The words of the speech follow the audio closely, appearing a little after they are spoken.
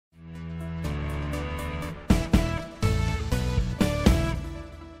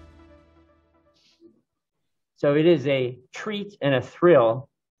So it is a treat and a thrill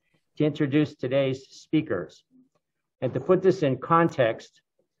to introduce today's speakers. And to put this in context,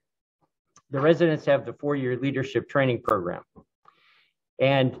 the residents have the 4-year leadership training program.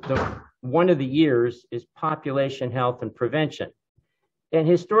 And one of the years is population health and prevention. And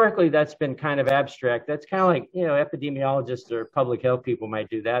historically, that's been kind of abstract. That's kind of like, epidemiologists or public health people might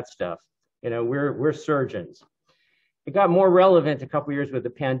do that stuff. We're surgeons. It got more relevant a couple years with the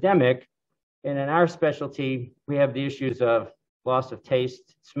pandemic. And in our specialty, we have the issues of loss of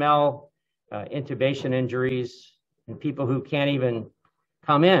taste, smell, intubation injuries, and people who can't even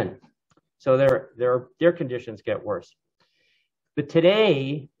come in. So their conditions get worse. But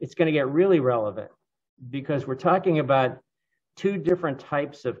today, it's going to get really relevant because we're talking about 2 different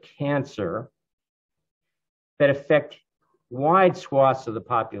types of cancer that affect wide swaths of the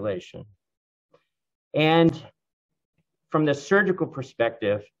population. And from the surgical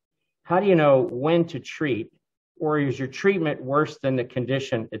perspective, how do you know when to treat, or is your treatment worse than the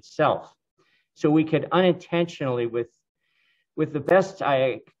condition itself? So we could unintentionally, with the best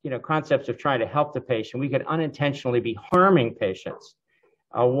concepts of trying to help the patient, we could unintentionally be harming patients,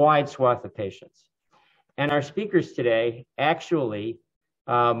 a wide swath of patients. And our speakers today actually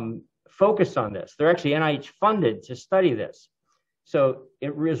focus on this. They're actually NIH funded to study this. So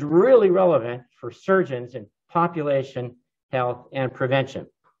it is really relevant for surgeons in population health and prevention.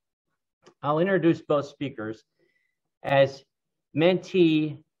 I'll introduce both speakers as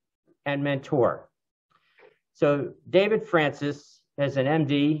mentee and mentor. So David Francis has an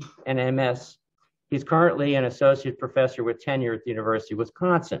MD and MS. He's currently an associate professor with tenure at the University of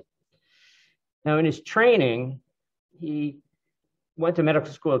Wisconsin. Now, in his training, he went to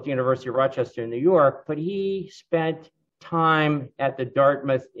medical school at the University of Rochester in New York, but he spent time at the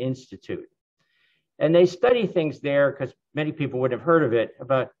Dartmouth Institute. And they study things there, because many people would have heard of it,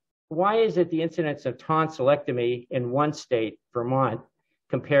 about why is it the incidence of tonsillectomy in one state, Vermont,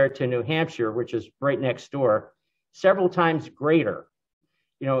 compared to New Hampshire, which is right next door, several times greater?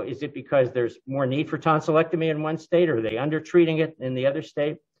 Is it because there's more need for tonsillectomy in one state, or are they undertreating it in the other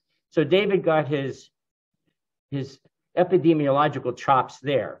state? So David got his epidemiological chops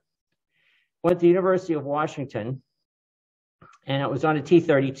there. Went to the University of Washington, and it was on a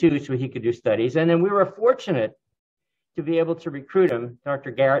T32, so he could do studies. And then we were fortunate to be able to recruit him,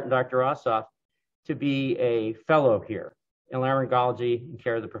 Dr. Garrett and Dr. Ossoff, to be a fellow here in laryngology and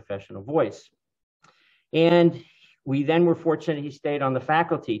care of the professional voice. And we then were fortunate he stayed on the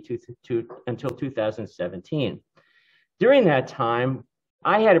faculty until 2017. During that time,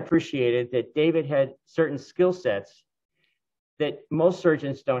 I had appreciated that David had certain skill sets that most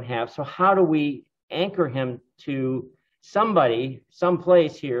surgeons don't have. So how do we anchor him to somebody,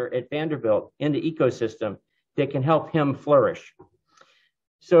 someplace here at Vanderbilt in the ecosystem that can help him flourish?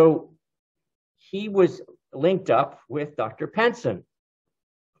 So he was linked up with Dr. Penson.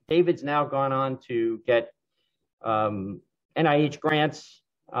 David's now gone on to get NIH grants,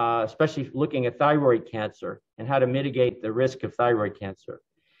 especially looking at thyroid cancer and how to mitigate the risk of thyroid cancer.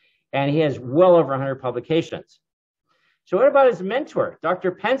 And he has well over 100 publications. So what about his mentor,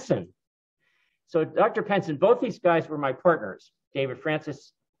 Dr. Penson? So Dr. Penson, both these guys were my partners. David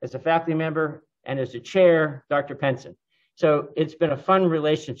Francis as a faculty member, and as a chair, Dr. Penson. So it's been a fun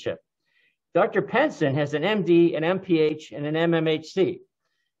relationship. Dr. Penson has an MD, an MPH, and an MMHC.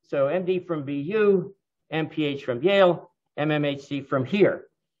 So MD from BU, MPH from Yale, MMHC from here.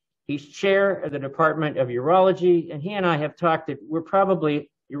 He's chair of the Department of Urology, and he and I have talked that we're probably,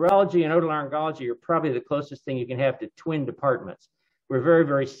 urology and otolaryngology are probably the closest thing you can have to twin departments. We're very,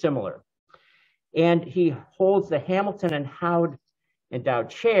 very similar. And he holds the Hamilton and Howard Endowed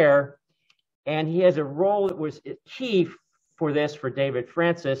Chair, and he has a role that was key for this for David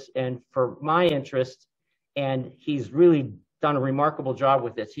Francis and for my interest, and he's really done a remarkable job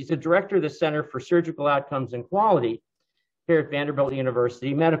with this. He's the director of the Center for Surgical Outcomes and Quality here at Vanderbilt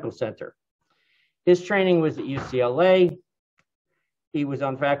University Medical Center. His training was at UCLA. He was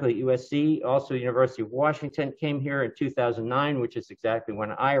on faculty at USC, also University of Washington, came here in 2009, which is exactly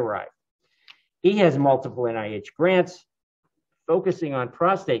when I arrived. He has multiple NIH grants focusing on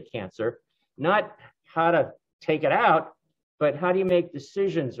prostate cancer, not how to take it out, but how do you make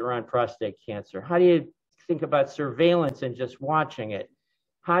decisions around prostate cancer? How do you think about surveillance and just watching it?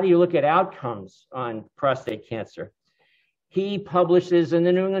 How do you look at outcomes on prostate cancer? He publishes in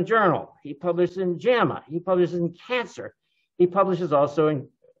the New England Journal. He publishes in JAMA. He publishes in Cancer. He publishes also in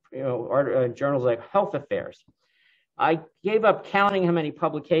journals like Health Affairs. I gave up counting how many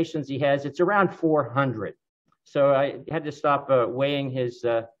publications he has. It's around 400. So I had to stop weighing his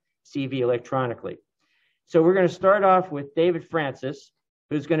CV electronically. So we're going to start off with David Francis,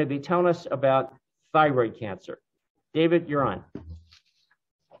 who's going to be telling us about thyroid cancer. David, you're on.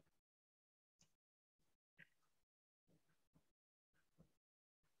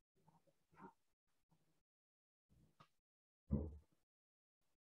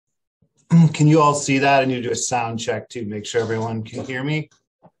 Can you all see that? I need to do a sound check to make sure everyone can hear me.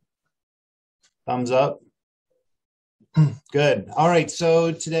 Thumbs up. Good. All right.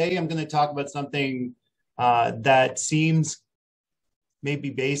 So today I'm going to talk about something that seems maybe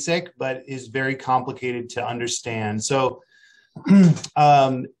basic, but is very complicated to understand. So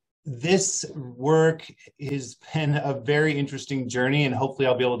this work has been a very interesting journey, and hopefully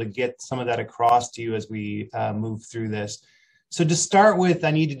I'll be able to get some of that across to you as we move through this. So to start with,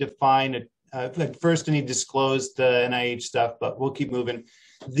 I need to define, first I need to disclose the NIH stuff, but we'll keep moving.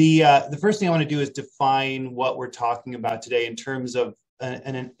 The first thing I want to do is define what we're talking about today in terms of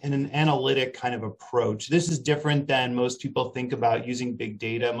an analytic kind of approach. This is different than most people think about using big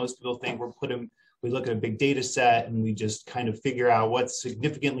data. Most people think we look at a big data set and we just kind of figure out what's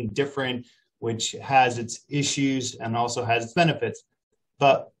significantly different, which has its issues and also has its benefits.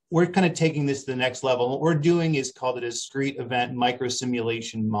 But we're kind of taking this to the next level. What we're doing is called a discrete event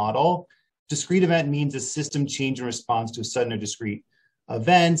microsimulation model. Discrete event means a system change in response to a sudden or discrete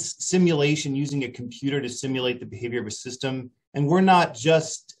events, simulation using a computer to simulate the behavior of a system. And we're not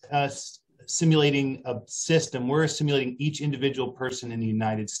just simulating a system, we're simulating each individual person in the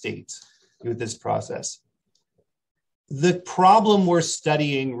United States with this process. The problem we're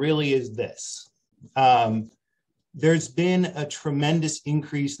studying really is this. There's been a tremendous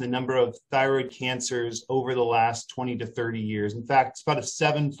increase in the number of thyroid cancers over the last 20 to 30 years. In fact, it's about a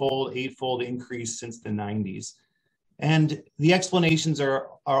 7-fold, 8-fold increase since the 90s. And the explanations are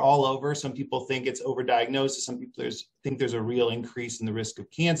all over. Some people think it's overdiagnosis. Some people think there's a real increase in the risk of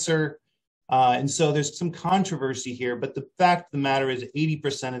cancer. And so there's some controversy here. But the fact of the matter is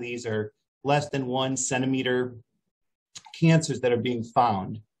 80% of these are less than 1 centimeter cancers that are being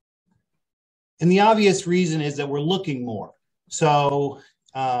found. And the obvious reason is that we're looking more. So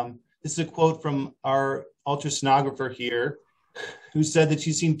this is a quote from our ultrasonographer here, who said that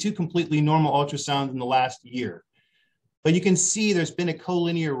she's seen 2 completely normal ultrasounds in the last year. But you can see there's been a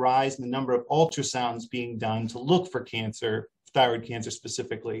collinear rise in the number of ultrasounds being done to look for cancer, thyroid cancer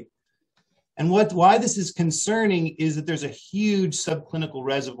specifically. And why this is concerning is that there's a huge subclinical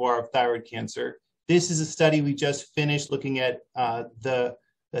reservoir of thyroid cancer. This is a study we just finished looking at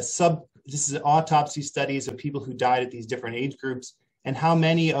this is autopsy studies of people who died at these different age groups and how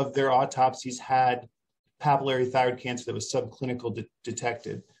many of their autopsies had papillary thyroid cancer that was subclinical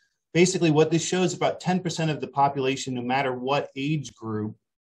detected. Basically, what this shows, about 10% of the population, no matter what age group,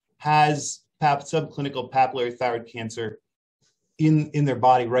 has subclinical papillary thyroid cancer in their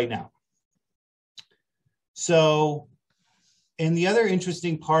body right now. So, and the other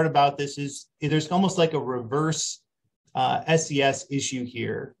interesting part about this is there's almost like a reverse SES issue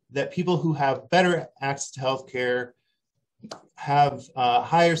here, that people who have better access to healthcare, have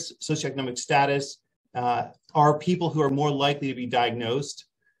higher socioeconomic status, are people who are more likely to be diagnosed.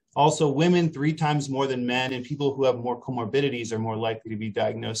 Also, women 3 times more than men, and people who have more comorbidities are more likely to be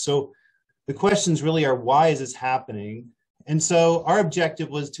diagnosed. So the questions really are, why is this happening? And so our objective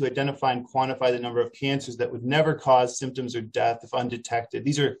was to identify and quantify the number of cancers that would never cause symptoms or death if undetected.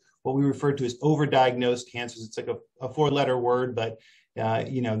 These are what we refer to as overdiagnosed cancers. It's like a 4-letter word, but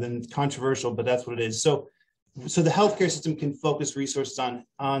then it's controversial, but that's what it is. So the healthcare system can focus resources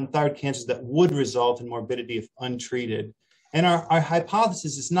on thyroid cancers that would result in morbidity if untreated. And our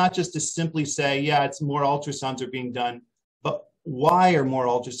hypothesis is not just to simply say, yeah, it's more ultrasounds are being done, but why are more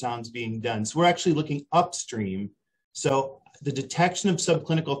ultrasounds being done? So we're actually looking upstream. So the detection of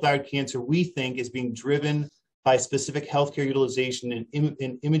subclinical thyroid cancer, we think, is being driven by specific healthcare utilization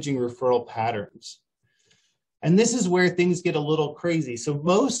and imaging referral patterns. And this is where things get a little crazy. So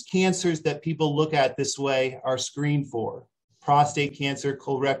most cancers that people look at this way are screened for. Prostate cancer,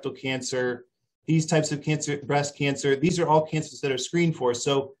 colorectal cancer, these types of cancer, breast cancer, these are all cancers that are screened for.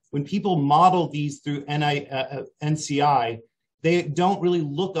 So when people model these through NCI, they don't really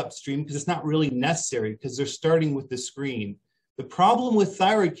look upstream because it's not really necessary because they're starting with the screen. The problem with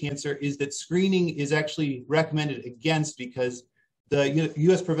thyroid cancer is that screening is actually recommended against because the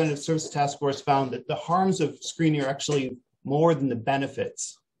U.S. Preventive Services Task Force found that the harms of screening are actually more than the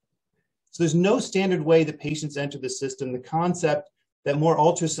benefits. So there's no standard way that patients enter the system. The concept that more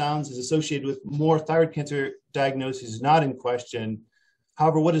ultrasounds is associated with more thyroid cancer diagnosis is not in question.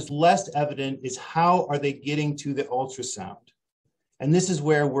 However, what is less evident is how are they getting to the ultrasound? And this is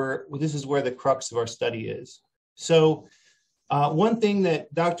where the crux of our study is. So one thing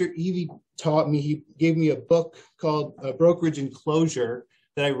that Dr. Evie taught me, he gave me a book called Brokerage Enclosure,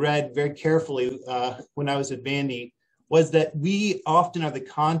 that I read very carefully when I was at Vandy was that we often are the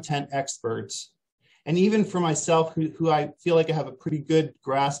content experts. And even for myself, who I feel like I have a pretty good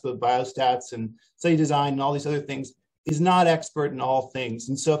grasp of biostats and study design and all these other things, is not expert in all things.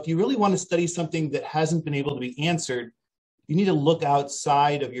 And so if you really want to study something that hasn't been able to be answered, you need to look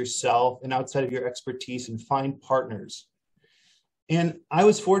outside of yourself and outside of your expertise and find partners. And I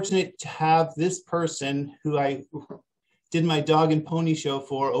was fortunate to have this person who I did my dog and pony show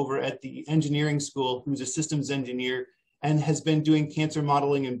for over at the engineering school, who's a systems engineer and has been doing cancer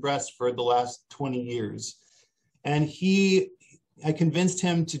modeling in breast for the last 20 years. And I convinced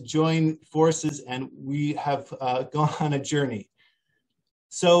him to join forces, and we have gone on a journey.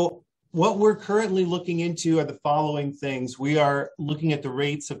 So what we're currently looking into are the following things. We are looking at the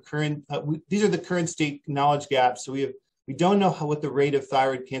rates of current, these are the current state knowledge gaps. So we don't know what the rate of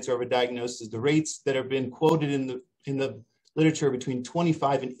thyroid cancer overdiagnosis is. The rates that have been quoted in the literature between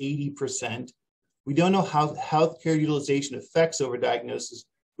 25 and 80%. We don't know how healthcare utilization affects overdiagnosis.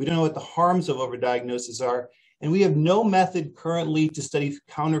 We don't know what the harms of overdiagnosis are. And we have no method currently to study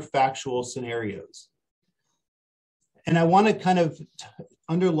counterfactual scenarios. And I want to kind of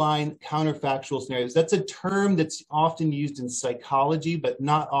underline counterfactual scenarios. That's a term that's often used in psychology, but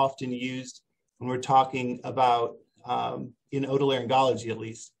not often used when we're talking about in otolaryngology, at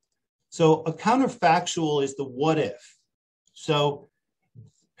least. So a counterfactual is the what if. So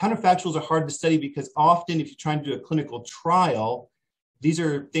counterfactuals are hard to study because often if you're trying to do a clinical trial, these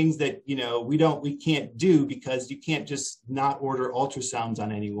are things that, you know, we can't do because you can't just not order ultrasounds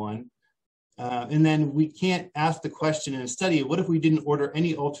on anyone. And then we can't ask the question in a study, what if we didn't order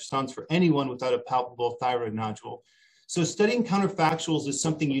any ultrasounds for anyone without a palpable thyroid nodule? So studying counterfactuals is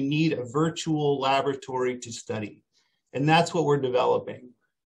something you need a virtual laboratory to study. And that's what we're developing.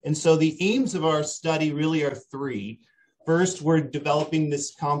 And so the aims of our study really are three. First, we're developing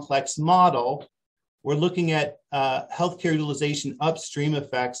this complex model. We're looking at healthcare utilization upstream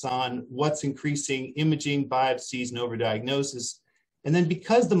effects on what's increasing imaging, biopsies, and overdiagnosis. And then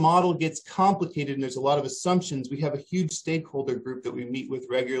because the model gets complicated and there's a lot of assumptions, we have a huge stakeholder group that we meet with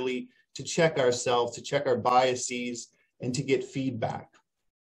regularly to check ourselves, to check our biases, and to get feedback.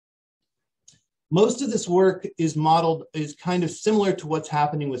 Most of this work is kind of similar to what's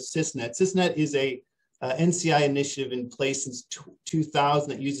happening with CISNET. CISNET is a NCI initiative in place since 2000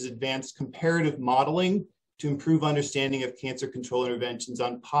 that uses advanced comparative modeling to improve understanding of cancer control interventions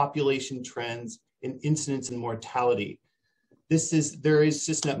on population trends in incidence and mortality. There is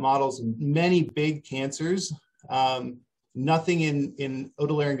CISNET models in many big cancers, nothing in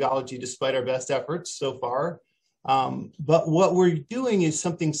otolaryngology despite our best efforts so far. But what we're doing is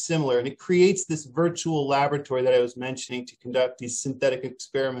something similar, and it creates this virtual laboratory that I was mentioning to conduct these synthetic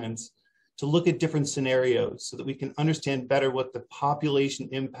experiments to look at different scenarios so that we can understand better what the population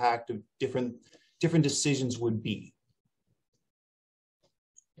impact of different decisions would be.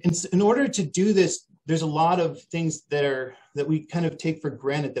 In order to do this, there's a lot of things that we kind of take for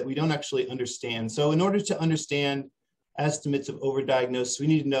granted that we don't actually understand. So in order to understand estimates of overdiagnosis, we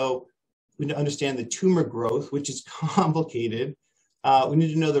need to understand the tumor growth, which is complicated. We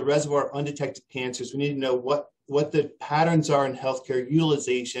need to know the reservoir of undetected cancers. We need to know what the patterns are in healthcare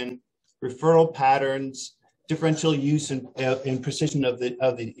utilization, referral patterns, differential use and precision of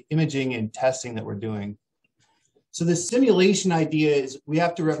the imaging and testing that we're doing. So the simulation idea is we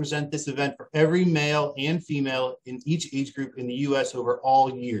have to represent this event for every male and female in each age group in the US over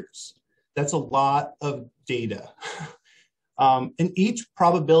all years. That's a lot of data. And each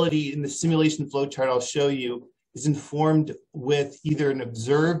probability in the simulation flowchart I'll show you is informed with either an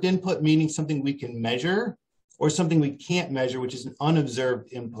observed input, meaning something we can measure, or something we can't measure, which is an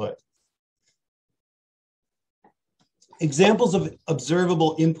unobserved input. Examples of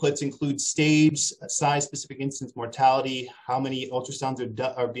observable inputs include stage, size, specific incidence, mortality, how many ultrasounds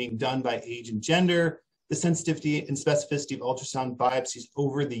are being done by age and gender, the sensitivity and specificity of ultrasound biopsies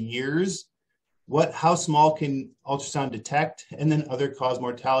over the years, how small can ultrasound detect, and then other cause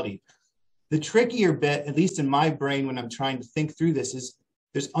mortality. The trickier bit, at least in my brain when I'm trying to think through this, is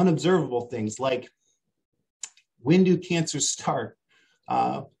there's unobservable things like when do cancers start?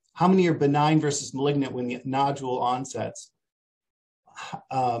 How many are benign versus malignant when the nodule onsets?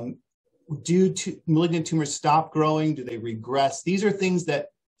 Do malignant tumors stop growing? Do they regress? These are things that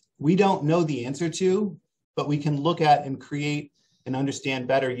we don't know the answer to, but we can look at and create and understand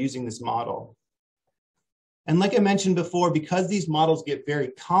better using this model. And like I mentioned before, because these models get very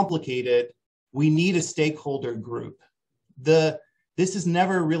complicated, we need a stakeholder group. This has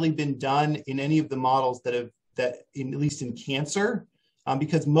never really been done in any of the models at least in cancer.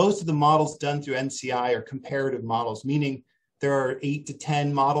 Because most of the models done through NCI are comparative models, meaning there are 8 to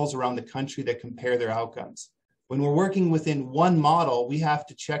 10 models around the country that compare their outcomes. When we're working within one model, we have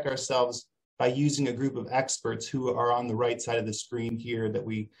to check ourselves by using a group of experts who are on the right side of the screen here that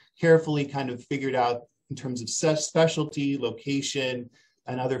we carefully kind of figured out in terms of specialty, location,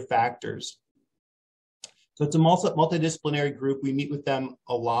 and other factors. So it's a multidisciplinary group. We meet with them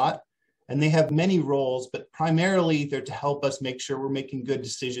a lot, and they have many roles, but primarily they're to help us make sure we're making good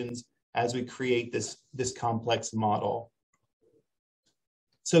decisions as we create this complex model.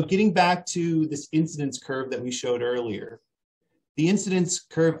 So getting back to this incidence curve that we showed earlier, the incidence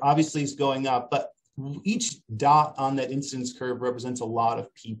curve obviously is going up, but each dot on that incidence curve represents a lot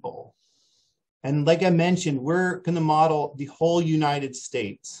of people. And like I mentioned, we're going to model the whole United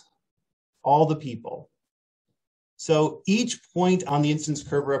States, all the people. So each point on the incidence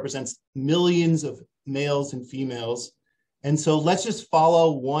curve represents millions of males and females. And so let's just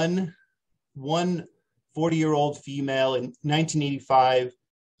follow one 40-year-old female in 1985,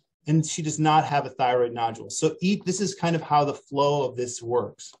 and she does not have a thyroid nodule. So this is kind of how the flow of this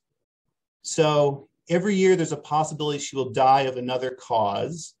works. So every year there's a possibility she will die of another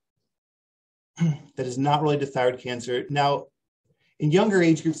cause that is not related to thyroid cancer. Now, in younger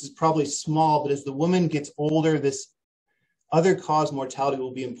age groups, it's probably small, but as the woman gets older, this other cause mortality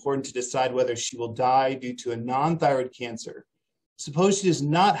will be important to decide whether she will die due to a non-thyroid cancer. Suppose she does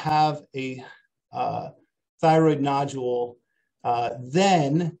not have a thyroid nodule,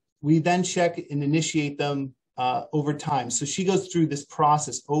 then we then check and initiate them over time. So she goes through this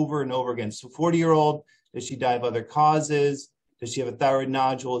process over and over again. So 40-year-old, does she die of other causes? Does she have a thyroid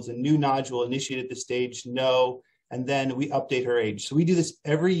nodule? Is a new nodule initiated at this stage? No. And then we update her age. So we do this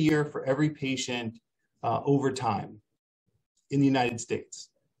every year for every patient over time in the United States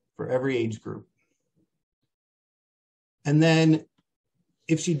for every age group. And then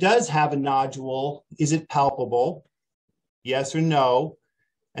if she does have a nodule, is it palpable? Yes or no?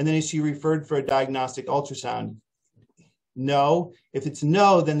 And then is she referred for a diagnostic ultrasound? No. If it's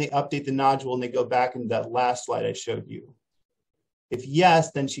no, then they update the nodule and they go back into that last slide I showed you. If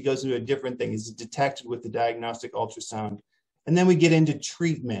yes, then she goes into a different thing. Is it detected with the diagnostic ultrasound? And then we get into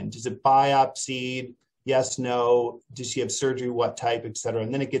treatment. Is it biopsied? Yes, no. Does she have surgery? What type, et cetera?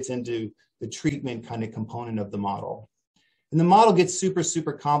 And then it gets into the treatment kind of component of the model. And the model gets super,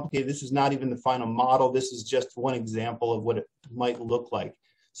 super complicated. This is not even the final model. This is just one example of what it might look like.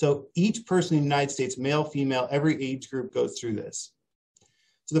 So each person in the United States, male, female, every age group goes through this.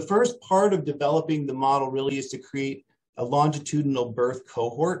 So the first part of developing the model really is to create a longitudinal birth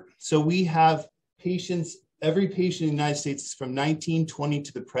cohort. So we have patients, every patient in the United States from 1920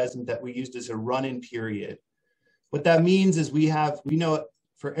 to the present that we used as a run-in period. What that means is we know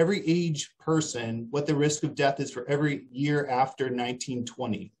for every age person what the risk of death is for every year after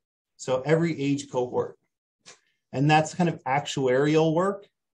 1920. So every age cohort. And that's kind of actuarial work,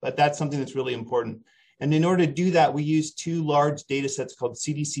 but that's something that's really important. And in order to do that, we use two large data sets called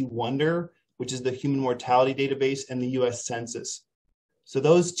CDC Wonder, which is the human mortality database, and the US Census. So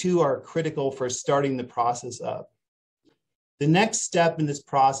those two are critical for starting the process up. The next step in this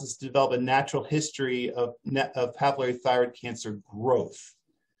process is to develop a natural history of papillary thyroid cancer growth.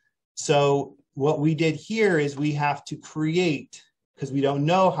 So what we did here is we have to create, because we don't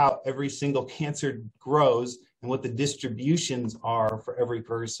know how every single cancer grows and what the distributions are for every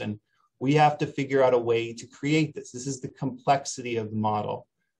person, we have to figure out a way to create this. This is the complexity of the model.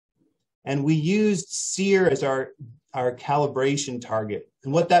 And we used SEER as our calibration target.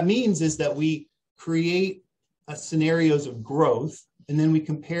 And what that means is that we create scenarios of growth, and then we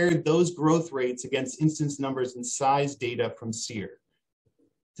compared those growth rates against instance numbers and size data from SEER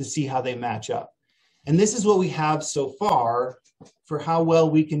to see how they match up. And this is what we have so far for how well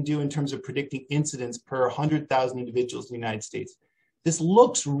we can do in terms of predicting incidence per 100,000 individuals in the United States. This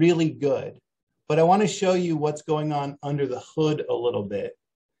looks really good, but I want to show you what's going on under the hood a little bit.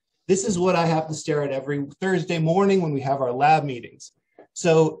 This is what I have to stare at every Thursday morning when we have our lab meetings.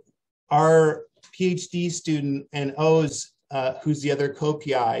 So our PhD student and O's, who's the other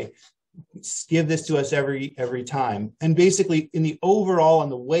co-PI, give this to us every time. And basically in the overall on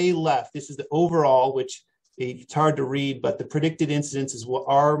the way left, this is the overall, which it's hard to read, but the predicted incidence is what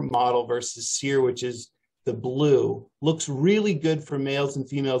our model versus SEER, which is the blue, looks really good for males and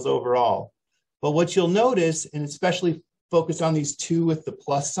females overall. But what you'll notice, and especially focus on these two with the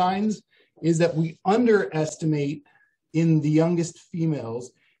plus signs, is that we underestimate in the youngest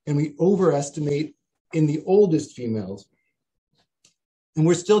females and we overestimate in the oldest females. And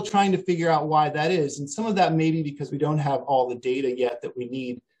we're still trying to figure out why that is. And some of that may be because we don't have all the data yet that we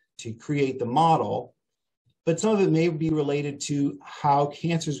need to create the model, but some of it may be related to how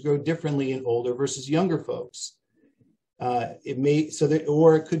cancers grow differently in older versus younger folks.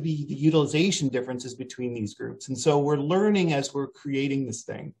 or it could be the utilization differences between these groups. And so we're learning as we're creating this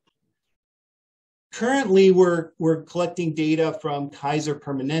thing. Currently, we're collecting data from Kaiser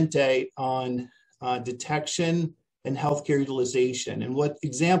Permanente on detection and healthcare utilization. And what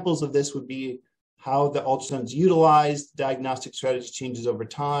examples of this would be how the ultrasound is utilized, diagnostic strategy changes over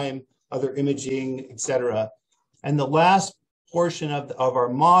time, other imaging, et cetera. And the last portion of our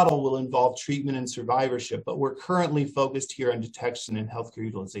model will involve treatment and survivorship, but we're currently focused here on detection and healthcare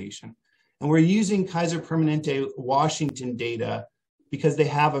utilization. And we're using Kaiser Permanente Washington data because they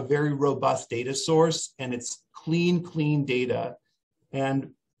have a very robust data source and it's clean data. And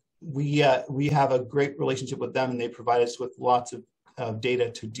we have a great relationship with them and they provide us with lots of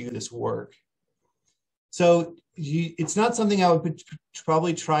data to do this work. So it's not something I would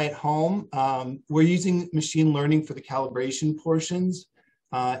probably try at home. We're using machine learning for the calibration portions.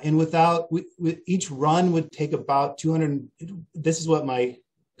 And with each run would take about 200, this is what my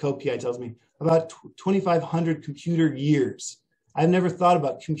co-PI tells me, about 2,500 computer years. I've never thought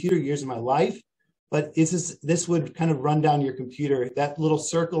about computer years in my life, but this would kind of run down your computer. That little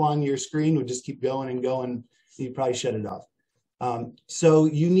circle on your screen would just keep going and going, and you'd probably shut it off. So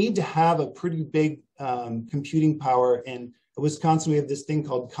you need to have a pretty big computing power. And at Wisconsin, we have this thing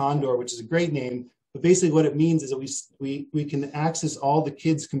called Condor, which is a great name. But basically what it means is that we can access all the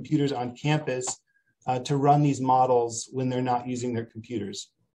kids' computers on campus to run these models when they're not using their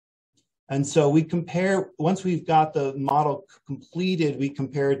computers. And so we compare, once we've got the model completed, we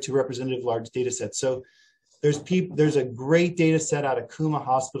compare it to representative large data sets. So there's a great data set out of Kuma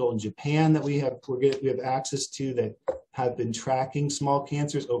Hospital in Japan that we have access to that have been tracking small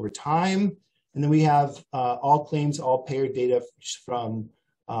cancers over time. And then we have all claims, all payer data from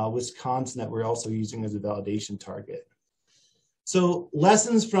Wisconsin that we're also using as a validation target. So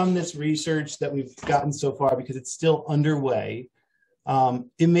lessons from this research that we've gotten so far, because it's still underway,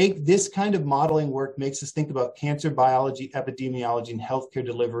 this kind of modeling work makes us think about cancer biology, epidemiology, and healthcare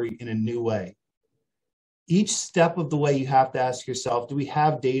delivery in a new way. Each step of the way, you have to ask yourself, do we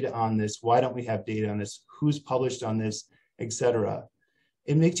have data on this? Why don't we have data on this? Who's published on this, et cetera?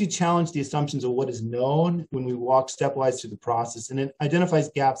 It makes you challenge the assumptions of what is known when we walk stepwise through the process, and it identifies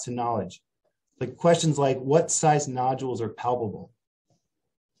gaps in knowledge. Like questions like, what size nodules are palpable?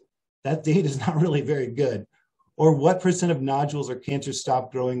 That data is not really very good. Or what % of nodules or cancers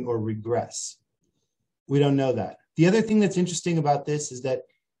stop growing or regress? We don't know that. The other thing that's interesting about this is that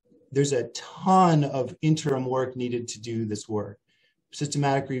there's a ton of interim work needed to do this work.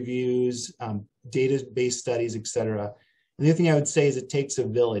 Systematic reviews, data-based studies, et cetera. And the other thing I would say is it takes a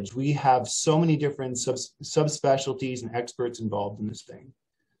village. We have so many different subspecialties and experts involved in this thing.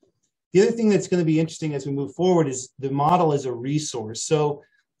 The other thing that's going to be interesting as we move forward is the model as a resource. So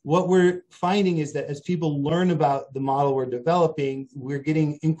what we're finding is that as people learn about the model we're developing, we're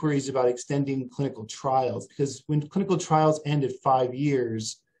getting inquiries about extending clinical trials, because when clinical trials end at 5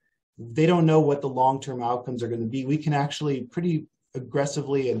 years, they don't know what the long-term outcomes are going to be. We can actually pretty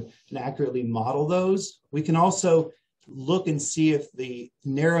aggressively and accurately model those. We can also look and see if the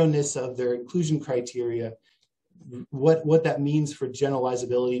narrowness of their inclusion criteria, what that means for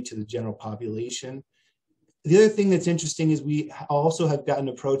generalizability to the general population. The other thing that's interesting is we also have gotten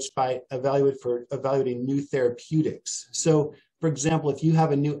approached by evaluating new therapeutics. So, for example, if you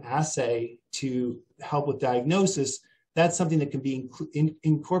have a new assay to help with diagnosis, that's something that can be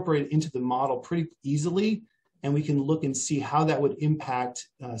incorporated into the model pretty easily, and we can look and see how that would impact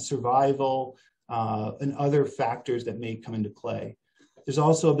survival and other factors that may come into play. There's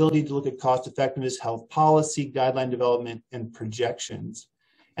also ability to look at cost effectiveness, health policy, guideline development, and projections.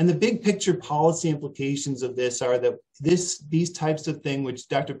 And the big picture policy implications of this are that these types of things, which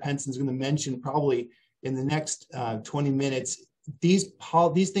Dr. Penson is going to mention probably in the next 20 minutes, these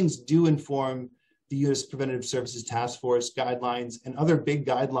things do inform the U.S. Preventative Services Task Force guidelines and other big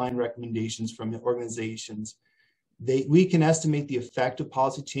guideline recommendations from the organizations. We can estimate the effect of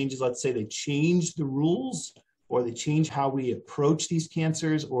policy changes. Let's say they change the rules, or they change how we approach these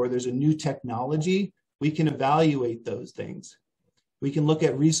cancers, or there's a new technology. We can evaluate those things. We can look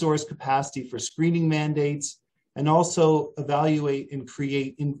at resource capacity for screening mandates, and also evaluate and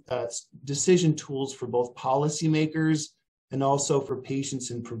create decision tools for both policymakers and also for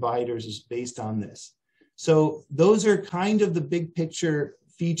patients and providers based on this. So those are kind of the big picture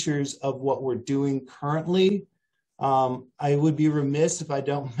features of what we're doing currently. I would be remiss if I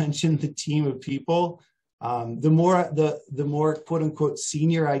don't mention the team of people. The more quote unquote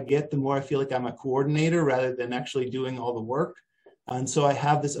senior I get, the more I feel like I'm a coordinator rather than actually doing all the work. And so I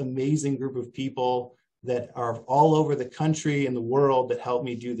have this amazing group of people that are all over the country and the world that help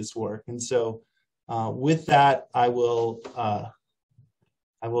me do this work. And so With that, I will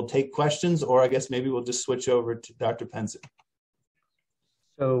take questions, or I guess maybe we'll just switch over to Dr. Penson.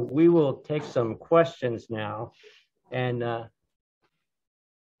 So we will take some questions now. And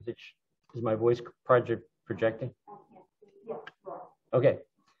is my voice projecting? Okay.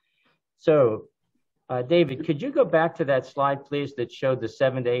 So David, could you go back to that slide, please, that showed the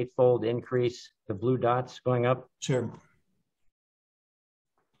 7 to 8-fold increase, the blue dots going up? Sure.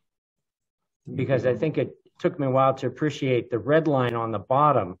 Because I think it took me a while to appreciate the red line on the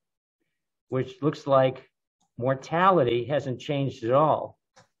bottom, which looks like mortality hasn't changed at all.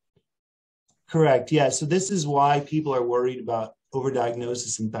 Correct. Yeah. So this is why people are worried about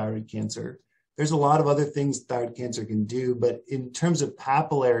overdiagnosis in thyroid cancer. There's a lot of other things thyroid cancer can do, but in terms of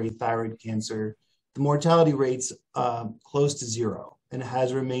papillary thyroid cancer, the mortality rate's close to zero, and it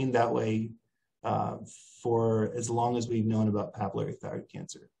has remained that way for as long as we've known about papillary thyroid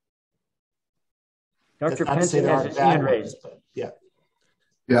cancer. Dr. Penson has his hand raised. Yeah.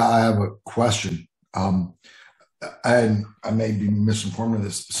 Yeah, I have a question. And I may be misinformed of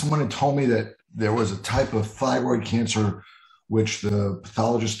this. Someone had told me that there was a type of thyroid cancer which the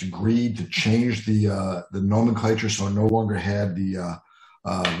pathologist agreed to change the nomenclature so it no longer had the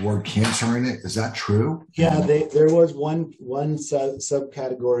word cancer in it. Is that true? Yeah, there was one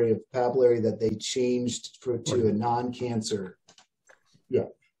subcategory of papillary that they changed to a non-cancer. Yeah.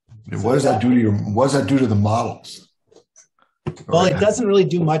 What does that do to the models? Well, it doesn't really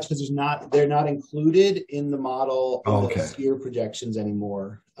do much because they're not included in the model sphere projections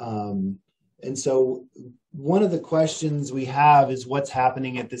anymore. And so one of the questions we have is what's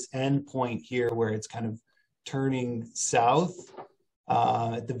happening at this end point here where it's kind of turning south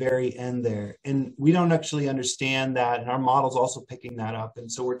at the very end there. And we don't actually understand that. And our model's also picking that up.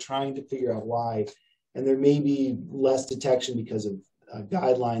 And so we're trying to figure out why. And there may be less detection because of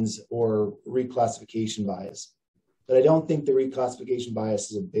guidelines or reclassification bias. But I don't think the reclassification bias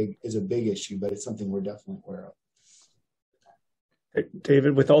is a big issue, but it's something we're definitely aware of.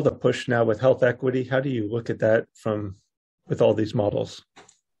 David, with all the push now with health equity, how do you look at that with all these models?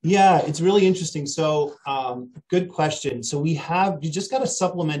 Yeah, it's really interesting. So good question. So you just got a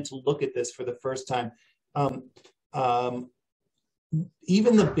supplement to look at this for the first time.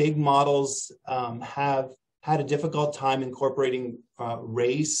 Even the big models have had a difficult time incorporating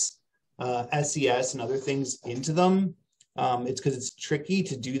race, SES, and other things into them. It's because it's tricky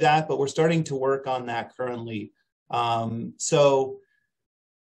to do that, but we're starting to work on that currently. So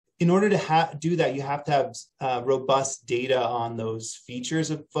in order to do that, you have to have robust data on those features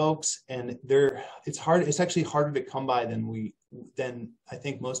of folks, and it's hard. It's actually harder to come by than I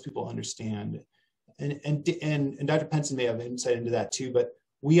think most people understand. And Dr. Penson may have insight into that too, but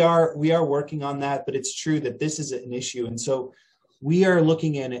we are working on that. But it's true that this is an issue, and so we are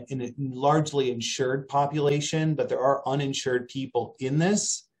looking at it in a largely insured population, but there are uninsured people in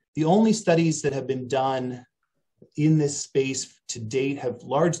this. The only studies that have been done in this space to date have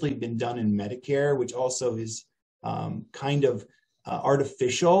largely been done in Medicare, which also is kind of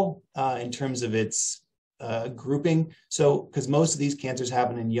artificial in terms of its grouping. So, because most of these cancers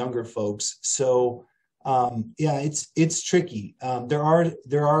happen in younger folks. So, yeah, it's tricky.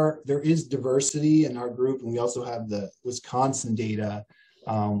 There is diversity in our group, and we also have the Wisconsin data.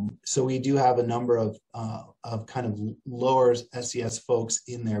 So we do have a number of kind of lower SES folks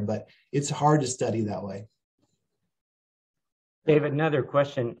in there, but it's hard to study that way. David, another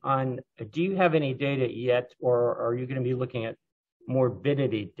question on, do you have any data yet, or are you going to be looking at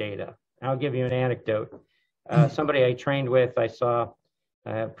morbidity data? I'll give you an anecdote. Somebody I trained with, I saw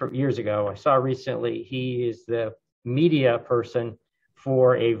years ago, I saw recently, he is the media person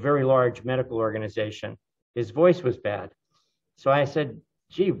for a very large medical organization. His voice was bad. So I said,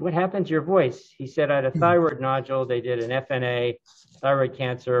 gee, what happened to your voice? He said, I had a thyroid nodule. They did an FNA, thyroid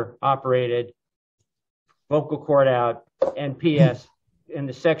cancer, operated, vocal cord out, and PS, in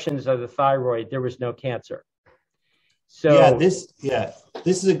the sections of the thyroid, there was no cancer. So this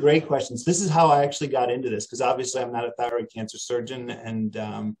is a great question. So this is how I actually got into this, because obviously I'm not a thyroid cancer surgeon, and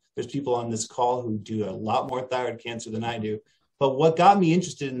there's people on this call who do a lot more thyroid cancer than I do. But what got me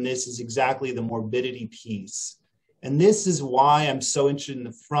interested in this is exactly the morbidity piece. And this is why I'm so interested in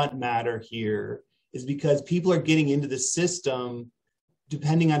the front matter here, is because people are getting into the system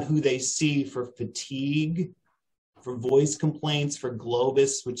depending on who they see for fatigue, for voice complaints, for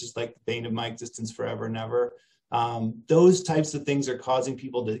globus, which is like the bane of my existence forever and ever. Those types of things are causing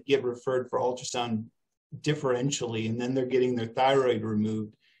people to get referred for ultrasound differentially, and then they're getting their thyroid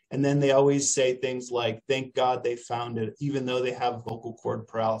removed. And then they always say things like, thank God they found it, even though they have vocal cord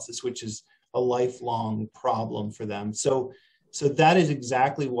paralysis, which is a lifelong problem for them. So that is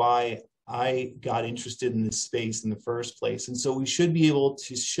exactly why I got interested in this space in the first place. And so we should be able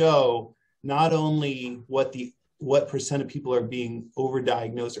to show not only what percent of people are being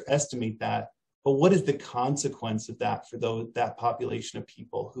overdiagnosed or estimate that, but what is the consequence of that for that population of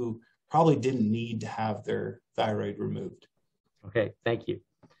people who probably didn't need to have their thyroid removed. Okay, thank you.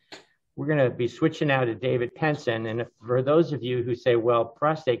 We're going to be switching now to David Penson. And for those of you who say, well,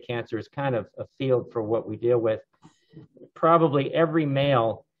 prostate cancer is kind of a field for what we deal with, probably every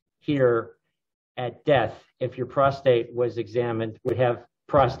male here at death, if your prostate was examined, would have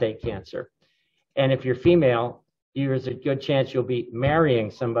prostate cancer. And if you're female, there's a good chance you'll be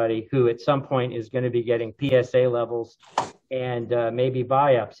marrying somebody who at some point is going to be getting PSA levels and maybe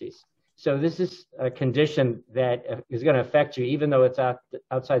biopsies. So this is a condition that is going to affect you, even though it's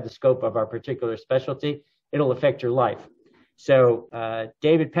outside the scope of our particular specialty, it'll affect your life. So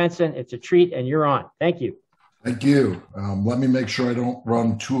David Penson, it's a treat and you're on. Thank you. Thank you. Let me make sure I don't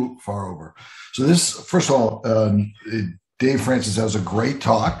run too far over. So this, first of all, Dave Francis, that was a great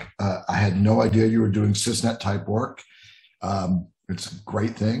talk. I had no idea you were doing cisnet type work. It's a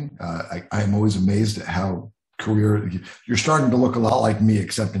great thing. I am always amazed at how you're starting to look a lot like me,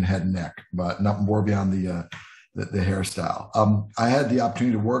 except in head and neck, but not more beyond the hairstyle. I had the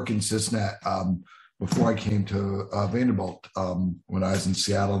opportunity to work in cisnet before I came to Vanderbilt when I was in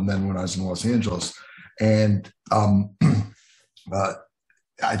Seattle and then when I was in Los Angeles. And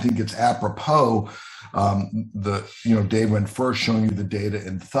I think it's apropos Dave went first showing you the data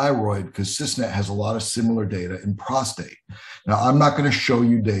in thyroid because cisnet has a lot of similar data in prostate. Now, I'm not going to show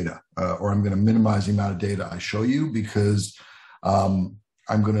you data or I'm going to minimize the amount of data I show you because I'm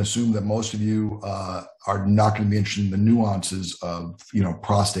going to assume that most of you are not going to be interested in the nuances of,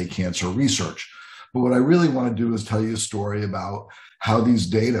 prostate cancer research. But what I really want to do is tell you a story about how these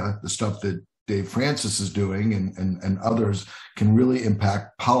data, the stuff that Dave Francis is doing and others can really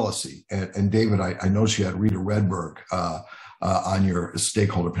impact policy. And David, I noticed you had Rita Redberg on your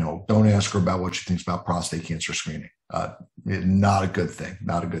stakeholder panel. Don't ask her about what she thinks about prostate cancer screening. Not a good thing,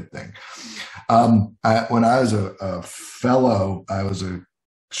 not a good thing. When I was a fellow, I was a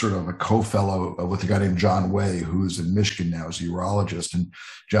sort of a co-fellow with a guy named John Way, who's in Michigan now as a urologist. And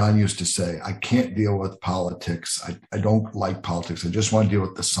John used to say, I can't deal with politics. I don't like politics. I just want to deal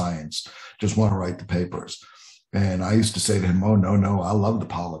with the science. Just want to write the papers. And I used to say to him, oh, no, I love the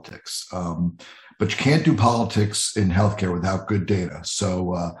politics. But you can't do politics in healthcare without good data.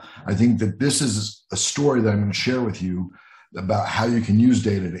 So I think that this is a story that I'm going to share with you about how you can use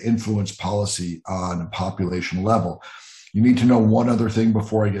data to influence policy on a population level. You need to know one other thing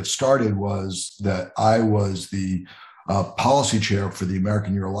before I get started was that I was the policy chair for the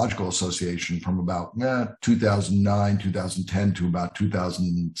American Urological Association from about 2009, 2010 to about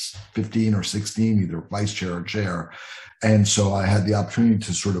 2015 or 16, either vice chair or chair. And so I had the opportunity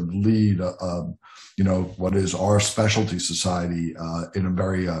to sort of lead, what is our specialty society in a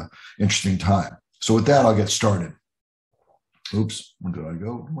very interesting time. So with that, I'll get started. Oops, where did I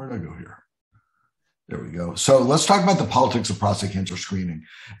go? Where did I go here? There we go. So let's talk about the politics of prostate cancer screening.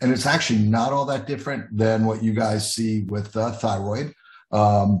 And it's actually not all that different than what you guys see with thyroid.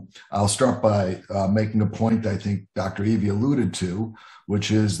 I'll start by making a point that I think Dr. Evie alluded to,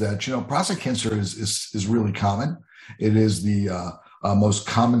 which is that, prostate cancer is really common. It is the most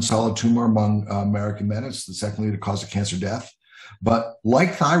common solid tumor among American men. It's the second leading cause of cancer death. But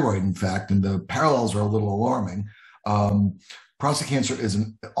like thyroid, in fact, and the parallels are a little alarming, prostate cancer is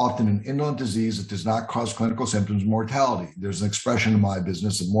often an indolent disease that does not cause clinical symptoms and mortality. There's an expression in my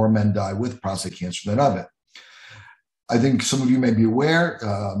business that more men die with prostate cancer than of it. I think some of you may be aware,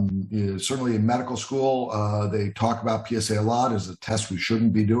 certainly in medical school, they talk about PSA a lot as a test we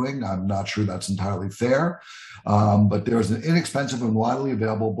shouldn't be doing. I'm not sure that's entirely fair, but there's an inexpensive and widely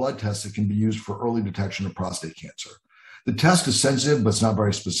available blood test that can be used for early detection of prostate cancer. The test is sensitive, but it's not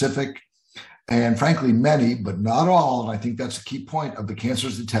very specific. And frankly, many, but not all, and I think that's a key point of the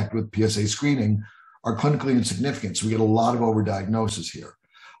cancers detected with PSA screening are clinically insignificant. So we get a lot of overdiagnosis here.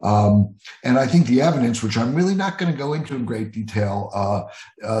 And I think the evidence, which I'm really not going to go into in great detail,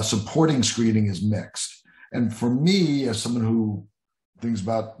 supporting screening is mixed. And for me, as someone who thinks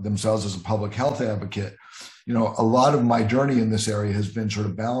about themselves as a public health advocate, a lot of my journey in this area has been sort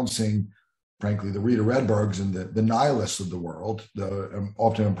of balancing, frankly, the Rita Redbergs and the nihilists of the world,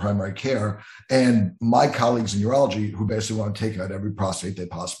 often in primary care, and my colleagues in urology who basically want to take out every prostate they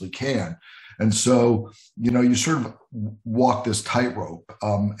possibly can. And so, you sort of walk this tightrope,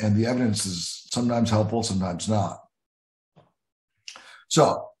 and the evidence is sometimes helpful, sometimes not.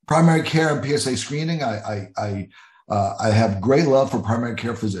 So primary care and PSA screening, I have great love for primary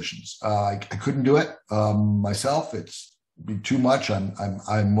care physicians. I couldn't do it myself. It's be too much.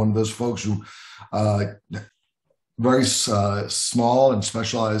 I'm one of those folks who very small and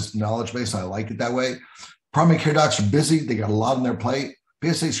specialized knowledge base. I like it that way. Primary care docs are busy. They got a lot on their plate.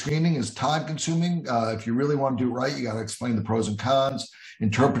 PSA screening is time consuming. If you really want to do it right, you got to explain the pros and cons.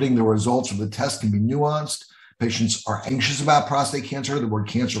 Interpreting the results of the test can be nuanced. Patients are anxious about prostate cancer. The word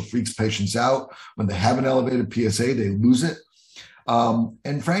cancer freaks patients out. When they have an elevated PSA, they lose it.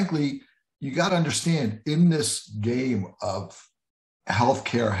 And frankly, you got to understand, in this game of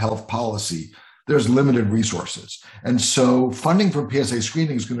healthcare, health policy, there's limited resources. And so funding for PSA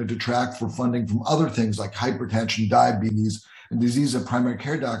screening is going to detract from funding from other things like hypertension, diabetes, and disease that primary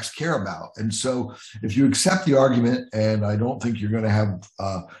care docs care about. And so if you accept the argument, and I don't think you're going to have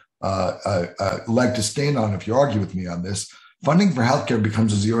a leg to stand on if you argue with me on this, funding for healthcare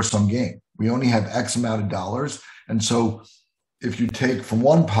becomes a zero-sum game. We only have X amount of dollars. And so if you take from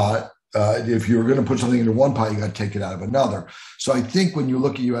one pot, if you're going to put something into one pot, you got to take it out of another. So I think when you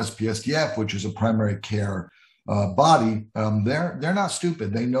look at USPSTF, which is a primary care body, they're not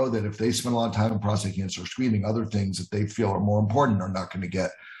stupid. They know that if they spend a lot of time in prostate cancer screening, other things that they feel are more important are not going to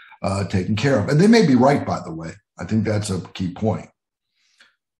get taken care of. And they may be right, by the way. I think that's a key point.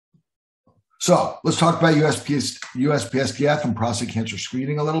 So let's talk about USPSTF and prostate cancer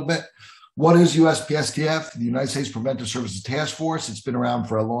screening a little bit. What is USPSTF? The United States Preventive Services Task Force. It's been around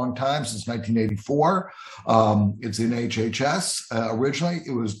for a long time, since 1984. It's in HHS. Originally,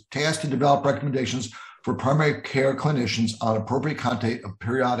 it was tasked to develop recommendations for primary care clinicians on appropriate content of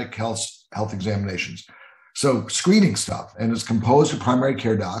periodic health examinations. So screening stuff, and it's composed of primary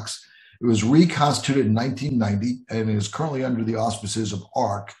care docs. It was reconstituted in 1990 and is currently under the auspices of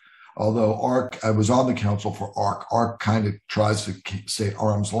ARC. Although ARC, I was on the council for ARC. ARC kind of tries to stay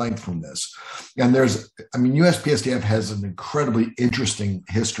arm's length from this. And USPSTF has an incredibly interesting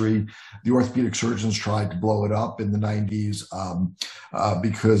history. The orthopedic surgeons tried to blow it up in the 90s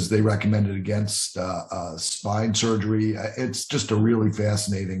because they recommended against spine surgery. It's just a really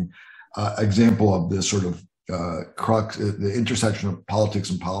fascinating example of this sort of crux, the intersection of politics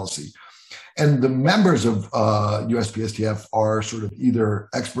and policy. And the members of USPSTF are sort of either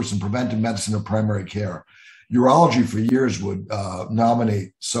experts in preventive medicine or primary care. Urology for years would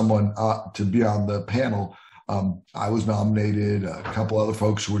nominate someone to be on the panel. I was nominated, a couple other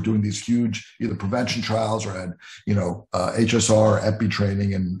folks who were doing these huge either prevention trials or had, HSR, epi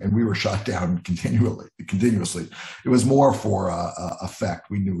training, and we were shot down continuously. It was more for effect.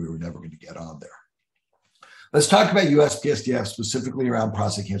 We knew we were never going to get on there. Let's talk about USPSTF specifically around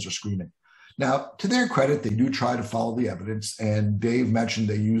prostate cancer screening. Now, to their credit, they do try to follow the evidence, and Dave mentioned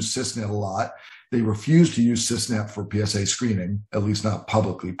they use Cisnet a lot. They refuse to use Cisnet for PSA screening, at least not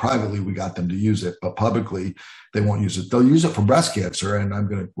publicly. Privately, we got them to use it, but publicly, they won't use it. They'll use it for breast cancer, and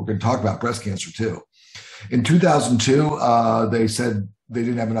we're going to talk about breast cancer too. In 2002, they said they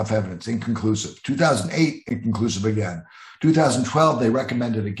didn't have enough evidence, inconclusive. 2008, inconclusive again. 2012, they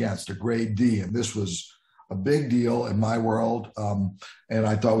recommended against a grade D, and this was a big deal in my world, and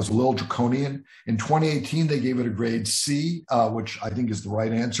I thought it was a little draconian. In 2018, they gave it a grade C, which I think is the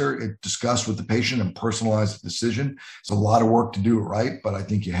right answer. It discussed with the patient and personalized the decision. It's a lot of work to do it right, but I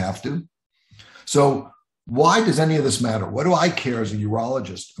think you have to. So why does any of this matter? What do I care as a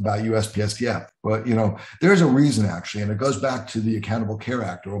urologist about USPSTF? But, there's a reason, actually, and it goes back to the Accountable Care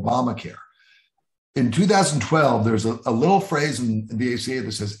Act or Obamacare. In 2012, there's a little phrase in the ACA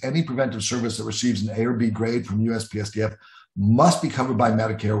that says any preventive service that receives an A or B grade from USPSTF must be covered by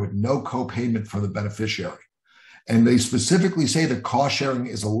Medicare with no co-payment from the beneficiary. And they specifically say that cost sharing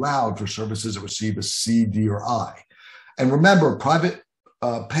is allowed for services that receive a C, D, or I. And remember, private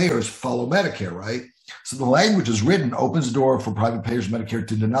payers follow Medicare, right? So the language is written opens the door for private payers Medicare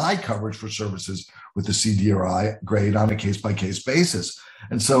to deny coverage for services with the C, D, or I grade on a case-by-case basis.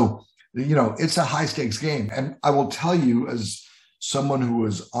 And so it's a high stakes game. And I will tell you, as someone who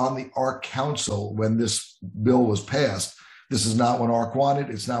was on the ARC council when this bill was passed, this is not what ARC wanted.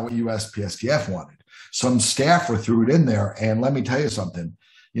 It's not what USPSTF wanted. Some staffer threw it in there. And let me tell you something,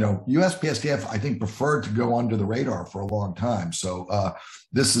 USPSTF, I think, preferred to go under the radar for a long time. So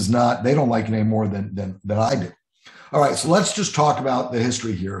this is not, they don't like it any more than I do. All right, so let's just talk about the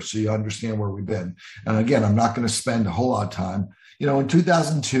history here so you understand where we've been. And again, I'm not going to spend a whole lot of time. In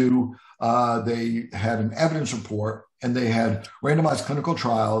 2002, they had an evidence report and they had randomized clinical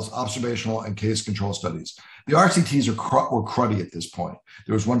trials, observational, and case control studies. The RCTs were cruddy at this point.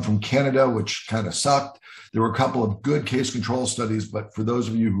 There was one from Canada, which kind of sucked. There were a couple of good case control studies, but for those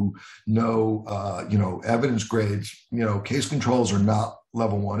of you who know, evidence grades, case controls are not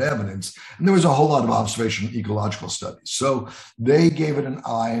level 1 evidence. And there was a whole lot of observational ecological studies. So they gave it an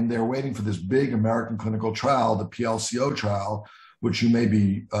I, and they're waiting for this big American clinical trial, the PLCO trial, which you may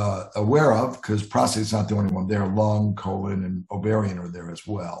be aware of, because prostate's not the only one there. Lung, colon, and ovarian are there as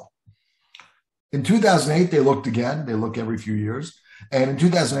well. In 2008, they looked again. They look every few years. And in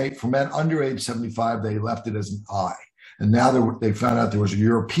 2008, for men under age 75, they left it as an I. And now they found out there was a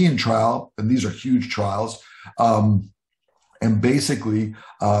European trial, and these are huge trials. And basically,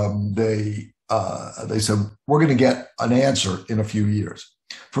 they said, we're going to get an answer in a few years.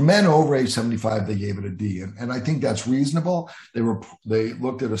 For men over age 75, they gave it a D. And I think that's reasonable. They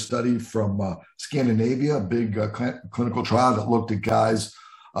looked at a study from Scandinavia, a big clinical trial that looked at guys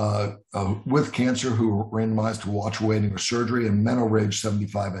with cancer who were randomized to watch waiting or surgery, and men over age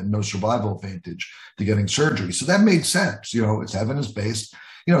 75 had no survival advantage to getting surgery. So that made sense. It's evidence-based.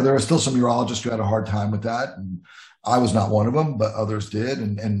 There are still some urologists who had a hard time with that. And I was not one of them, but others did.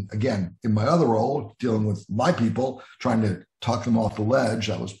 And again, in my other role, dealing with my people, trying to talk them off the ledge,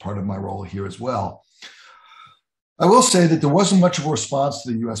 that was part of my role here as well. I will say that there wasn't much of a response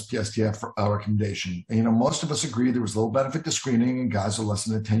to the USPSTF recommendation. Most of us agree there was little benefit to screening in guys with less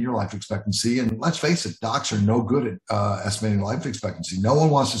than a 10-year life expectancy. And let's face it, docs are no good at estimating life expectancy. No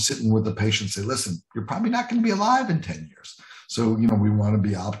one wants to sit in with the patient and say, listen, you're probably not going to be alive in 10 years. So, we want to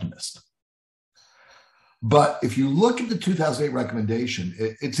be optimists. But if you look at the 2008 recommendation,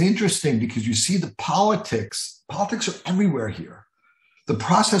 it's interesting because you see the politics. Politics are everywhere here. The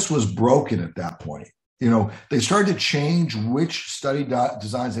process was broken at that point. They started to change which study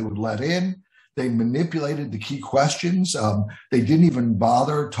designs they would let in. They manipulated the key questions. They didn't even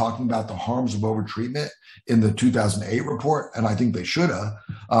bother talking about the harms of overtreatment in the 2008 report, and I think they should have.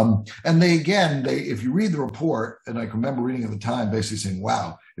 And if you read the report, and I can remember reading at the time, basically saying,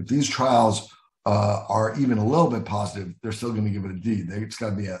 wow, if these trials are even a little bit positive, they're still going to give it a D. It's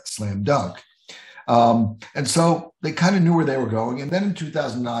got to be a slam dunk. And so they kind of knew where they were going. And then in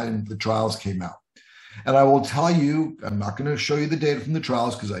 2009, the trials came out. And I will tell you, I'm not going to show you the data from the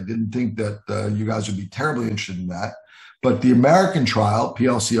trials because I didn't think that you guys would be terribly interested in that. But the American trial,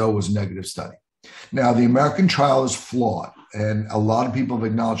 PLCO, was a negative study. Now, the American trial is flawed, and a lot of people have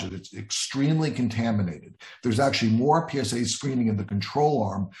acknowledged it. It's extremely contaminated. There's actually more PSA screening in the control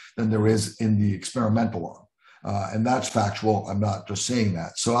arm than there is in the experimental arm. And that's factual. I'm not just saying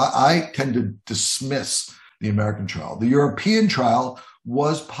that. So I tend to dismiss the American trial. The European trial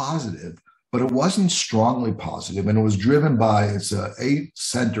was positive, but it wasn't strongly positive, and it was driven by its 8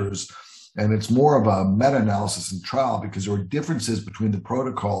 centers, and it's more of a meta-analysis and trial because there were differences between the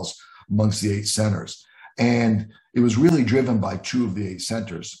protocols amongst the 8 centers. And it was really driven by 2 of the 8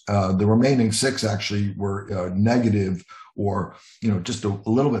 centers. The remaining 6 actually were negative or, just a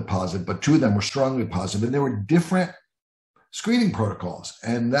little bit positive, but 2 of them were strongly positive, and there were different screening protocols.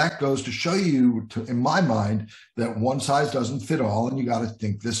 And that goes to show you, in my mind, that one size doesn't fit all, and you got to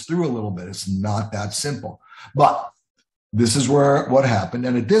think this through a little bit. It's not that simple. But this is what happened.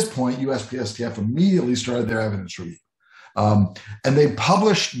 And at this point, USPSTF immediately started their evidence review. And they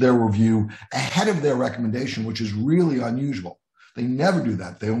published their review ahead of their recommendation, which is really unusual. They never do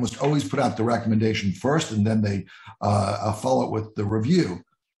that. They almost always put out the recommendation first, and then they follow it with the review.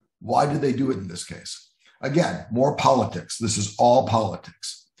 Why did they do it in this case? Again, more politics. This is all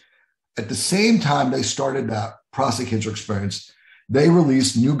politics. At the same time they started that prostate cancer experience, they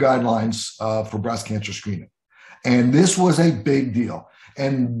released new guidelines for breast cancer screening. And this was a big deal.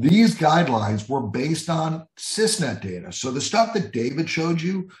 And these guidelines were based on CISNET data. So the stuff that David showed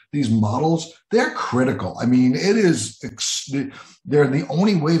you, these models, they're critical. I mean, they're the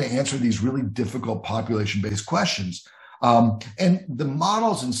only way to answer these really difficult population-based questions. And the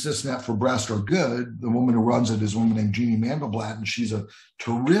models in CISNET for breast are good. The woman who runs it is a woman named Jeannie Mandelblatt, and she's a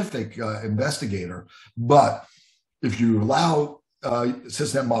terrific investigator. But if you allow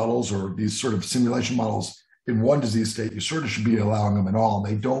CISNET models or these sort of simulation models in one disease state, you sort of should be allowing them in all.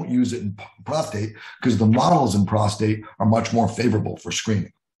 And they don't use it in prostate because the models in prostate are much more favorable for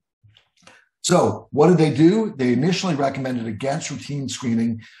screening. So what did they do? They initially recommended against routine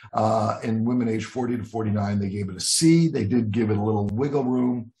screening in women aged 40 to 49. They gave it a C. They did give it a little wiggle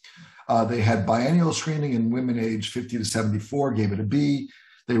room. They had biennial screening in women aged 50 to 74, gave it a B.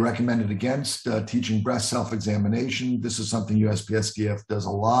 They recommended against teaching breast self-examination. This is something USPSTF does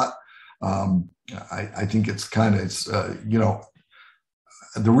a lot. I think it's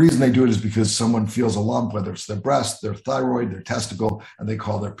the reason they do it is because someone feels a lump, whether it's their breast, their thyroid, their testicle, and they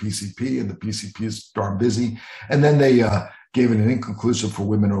call their PCP, and the PCP is darn busy. And then they gave it an inconclusive for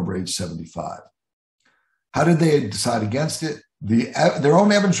women over age 75. How did they decide against it? Their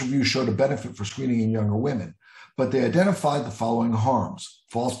own evidence review showed a benefit for screening in younger women, but they identified the following harms: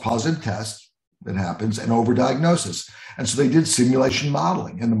 false positive tests that happens and overdiagnosis. And so they did simulation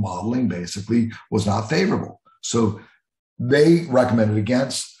modeling, and the modeling basically was not favorable. So they recommended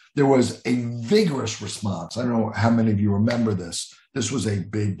against. There was a vigorous response. I don't know how many of you remember this. This was a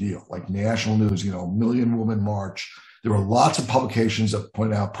big deal, like national news, Million Woman March. There were lots of publications that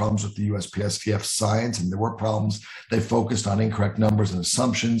pointed out problems with the USPSTF science, and there were problems. They focused on incorrect numbers and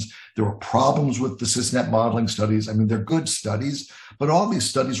assumptions. There were problems with the CISNET modeling studies. I mean, they're good studies, but all these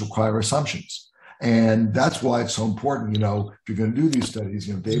studies require assumptions. And that's why it's so important, if you're going to do these studies,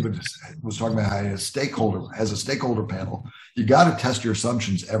 David was talking about how as a stakeholder panel, you got to test your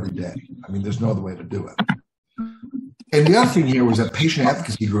assumptions every day. I mean, there's no other way to do it. And the other thing here was that patient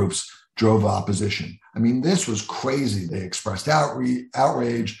advocacy groups drove opposition. I mean, this was crazy. They expressed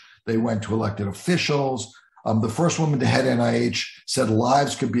outrage. They went to elected officials. The first woman to head NIH said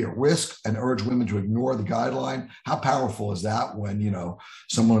lives could be at risk and urged women to ignore the guideline. How powerful is that when,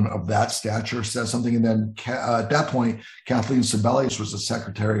 someone of that stature says something? And then at that point, Kathleen Sebelius was the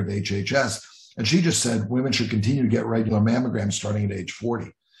secretary of HHS, and she just said women should continue to get regular mammograms starting at age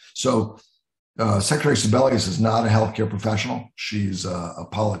 40. So Secretary Sebelius is not a healthcare professional. She's a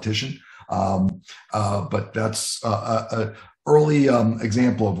politician. But that's an early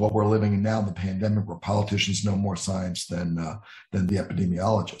example of what we're living in now in the pandemic, where politicians know more science than the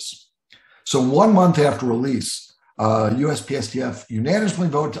epidemiologists. So 1 month after release, USPSTF unanimously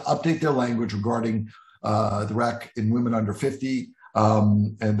voted to update their language regarding the REC in women under 50.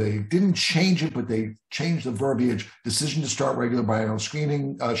 And they didn't change it, but they changed the verbiage. Decision to start regular biannual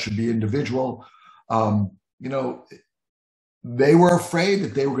screening should be individual. They were afraid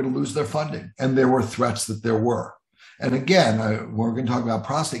that they were going to lose their funding, and there were threats that there were. And again, we're going to talk about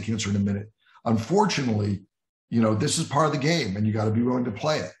prostate cancer in a minute. Unfortunately, this is part of the game, and you got to be willing to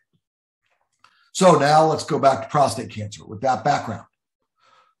play it. So now let's go back to prostate cancer with that background.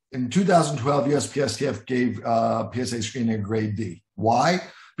 In 2012, USPSTF gave PSA screening a grade D. Why?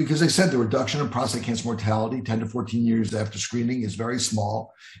 Because they said the reduction in prostate cancer mortality 10 to 14 years after screening is very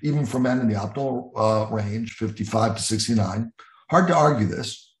small, even for men in the optimal range, 55 to 69. Hard to argue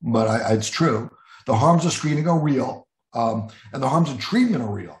this, but it's true. The harms of screening are real, and the harms of treatment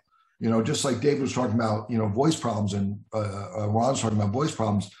are real. Just like David was talking about, voice problems, and Ron was talking about voice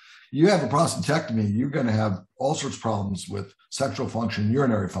problems. You have a prostatectomy, you're going to have all sorts of problems with sexual function,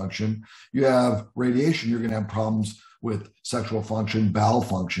 urinary function. You have radiation, you're going to have problems with sexual function, bowel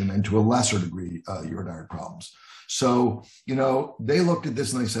function, and to a lesser degree, urinary problems. So, they looked at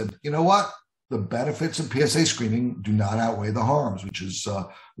this and they said, you know what? The benefits of PSA screening do not outweigh the harms, which is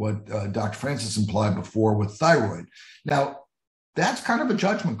what Dr. Francis implied before with thyroid. Now, that's kind of a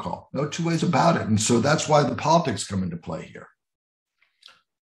judgment call, no two ways about it. And so that's why the politics come into play here.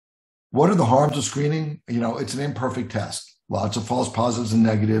 What are the harms of screening? It's an imperfect test. Lots of false positives and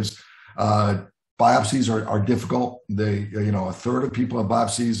negatives. Biopsies are difficult. A third of people have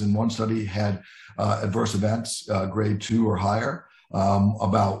biopsies in one study had adverse events, grade 2 or higher.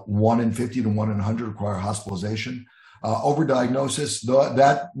 About 1 in 50 to 1 in 100 require hospitalization. Overdiagnosis,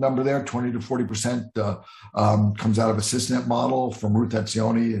 that number there, 20 to 40%, comes out of a CISNET model from Ruth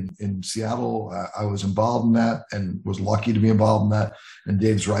Etzioni in Seattle. I was involved in that and was lucky to be involved in that. And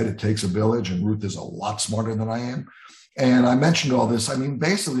Dave's right, it takes a village, and Ruth is a lot smarter than I am. And I mentioned all this. I mean,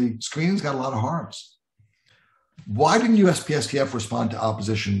 basically, screening's got a lot of harms. Why didn't USPSTF respond to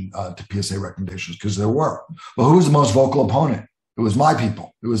opposition to PSA recommendations? Because there were. Well, who was the most vocal opponent? It was my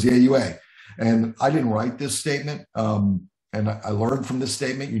people. It was the AUA. And I didn't write this statement. And I learned from this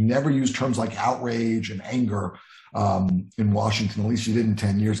statement, you never use terms like outrage and anger in Washington. At least you didn't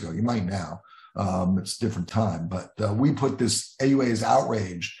 10 years ago. You might now. It's a different time. But we put this, AUA is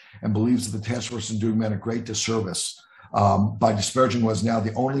outraged and believes that the task force is doing men a great disservice by disparaging what is now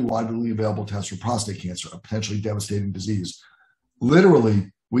the only widely available test for prostate cancer, a potentially devastating disease.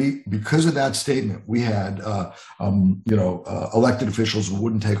 Literally, because of that statement, we had elected officials who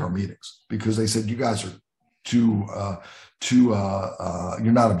wouldn't take our meetings because they said, you guys are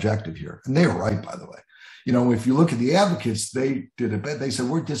you're not objective here. And they were right, by the way. If you look at the advocates, they did a bit. They said,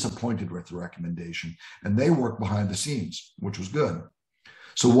 we're disappointed with the recommendation, and they worked behind the scenes, which was good.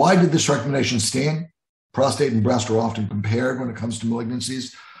 So why did this recommendation stand? Prostate and breast are often compared when it comes to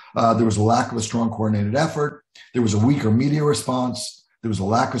malignancies. There was a lack of a strong coordinated effort. There was a weaker media response. There was a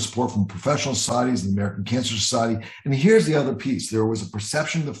lack of support from professional societies, the American Cancer Society. And here's the other piece. There was a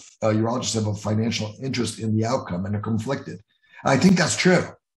perception that urologists have a financial interest in the outcome, and are conflicted. And I think that's true.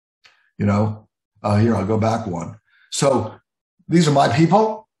 Here, I'll go back one. So these are my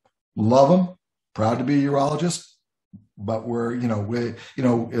people. Love them. proud to be a urologist, but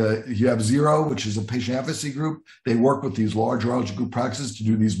you have Zero, which is a patient advocacy group. They work with these large urology group practices to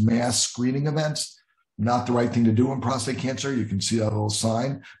do these mass screening events. Not the right thing to do in prostate cancer. You can see that little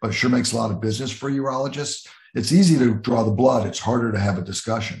sign, but it sure makes a lot of business for urologists. It's easy to draw the blood. It's harder to have a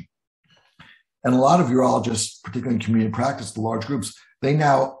discussion. And a lot of urologists, particularly in community practice, the large groups, they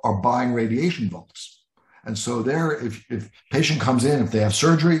now are buying radiation vaults. And so if patient comes in, if they have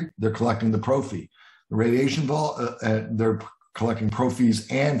surgery, they're collecting the pro fee. The radiation vault, they're collecting pro fees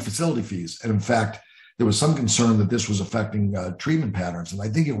and facility fees. And in fact, there was some concern that this was affecting treatment patterns. And I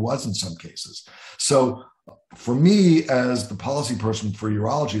think it was in some cases. So for me, as the policy person for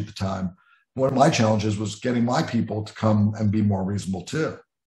urology at the time, one of my challenges was getting my people to come and be more reasonable too.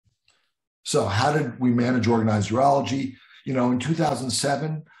 So how did we manage organized urology? In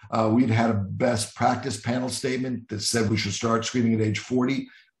 2007, we'd had a best practice panel statement that said we should start screening at age 40,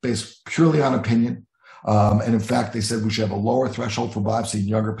 based purely on opinion. And in fact, they said we should have a lower threshold for biopsy in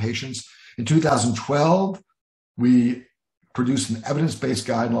younger patients. In 2012, we produced an evidence-based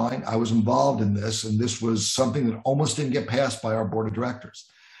guideline. I was involved in this, and this was something that almost didn't get passed by our board of directors.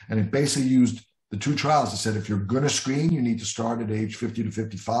 And it basically used the two trials. It said, if you're going to screen, you need to start at age 50 to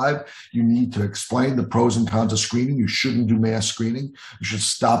 55. You need to explain the pros and cons of screening. You shouldn't do mass screening. You should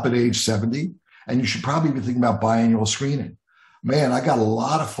stop at age 70. And you should probably be thinking about biannual screening. Man, I got a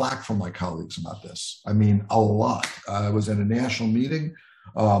lot of flack from my colleagues about this. I mean, a lot. I was at a national meeting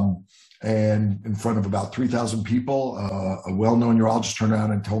and in front of about 3,000 people, a well-known urologist turned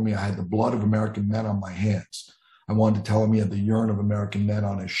around and told me I had the blood of American men on my hands. I wanted to tell him he had the urine of American men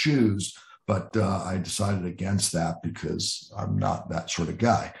on his shoes, but I decided against that because I'm not that sort of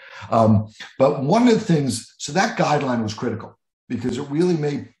guy. But one of the things, so that guideline was critical because it really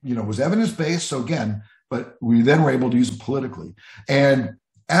made, was evidence-based. So again, but we then were able to use it politically. And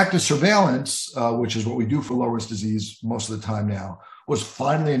active surveillance, which is what we do for low-risk disease most of the time now, was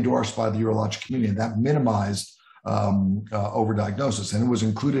finally endorsed by the urologic community, and that minimized overdiagnosis, and it was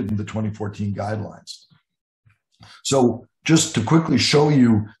included in the 2014 guidelines. So just to quickly show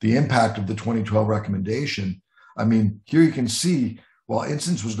you the impact of the 2012 recommendation, I mean, here you can see, while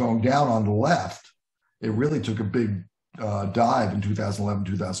incidence was going down on the left, it really took a big dive in 2011,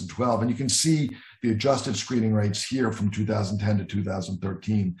 2012. And you can see the adjusted screening rates here from 2010 to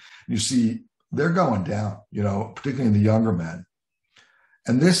 2013. You see they're going down, particularly in the younger men.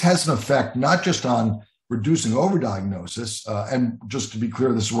 And this has an effect not just on reducing overdiagnosis, and just to be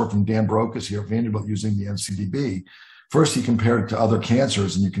clear, this is work from Dan Brokus here at Vanderbilt using the NCDB. First, he compared it to other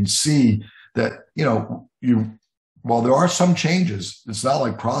cancers, and you can see that, while there are some changes, it's not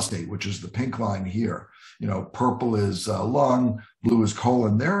like prostate, which is the pink line here. Purple is lung, blue is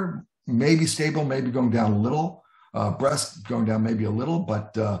colon. They're maybe stable, maybe going down a little. Breast going down maybe a little,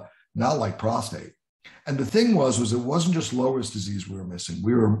 but not like prostate. And the thing was it wasn't just low-risk disease we were missing.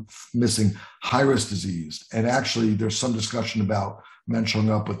 We were missing high-risk disease. And actually, there's some discussion about men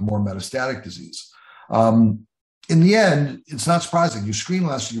showing up with more metastatic disease. In the end, it's not surprising. You screen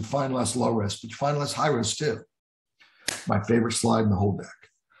less, you find less low risk, but you find less high risk too. My favorite slide in the whole deck.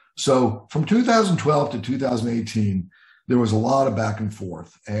 So from 2012 to 2018, there was a lot of back and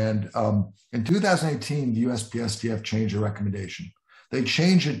forth. And in 2018, the USPSTF changed their recommendation. They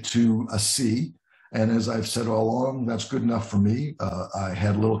changed it to a C. And as I've said all along, that's good enough for me. I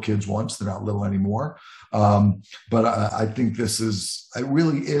had little kids once, they're not little anymore. But I think it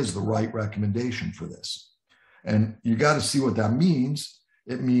really is the right recommendation for this. And you got to see what that means.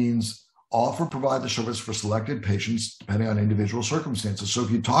 It means provide the service for selected patients depending on individual circumstances. So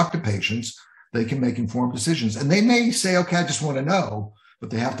if you talk to patients, they can make informed decisions. And they may say, okay, I just want to know, but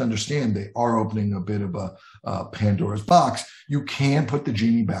they have to understand they are opening a bit of a Pandora's box. You can put the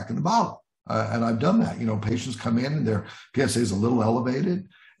genie back in the bottle. And I've done that. Patients come in and their PSA is a little elevated.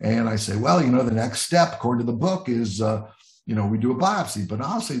 And I say, well, the next step, according to the book, is, we do a biopsy. But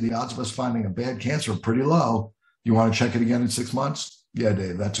honestly, the odds of us finding a bad cancer are pretty low. You want to check it again in 6 months? Yeah,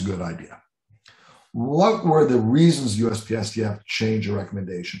 Dave, that's a good idea. What were the reasons USPSTF changed the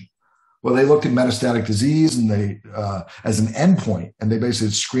recommendation? Well, they looked at metastatic disease and they as an endpoint, and they basically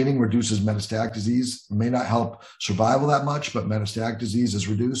said screening reduces metastatic disease. It may not help survival that much, but metastatic disease is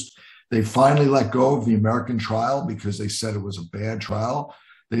reduced. They finally let go of the American trial because they said it was a bad trial.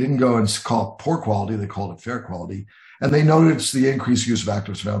 They didn't go and call it poor quality, they called it fair quality. And they noticed the increased use of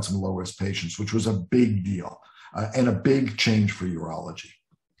active surveillance in low-risk patients, which was a big deal and a big change for urology.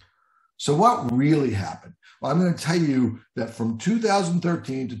 So what really happened? Well, I'm going to tell you that from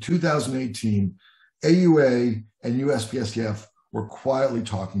 2013 to 2018, AUA and USPSTF were quietly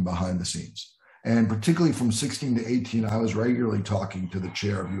talking behind the scenes. And particularly from 16 to 18, I was regularly talking to the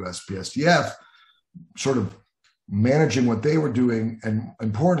chair of USPSTF sort of managing what they were doing, and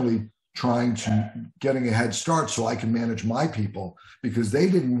importantly, trying to getting a head start so I can manage my people, because they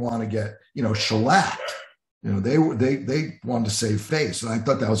didn't want to get, shellacked. They wanted to save face, and I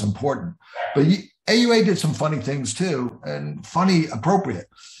thought that was important. But AUA did some funny things too, and funny, appropriate.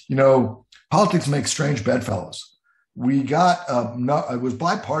 Politics makes strange bedfellows. We got, it was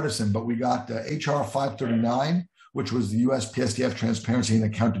bipartisan, but we got HR 539, which was the USPSTF Transparency and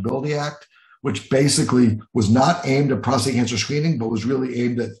Accountability Act, which basically was not aimed at prostate cancer screening, but was really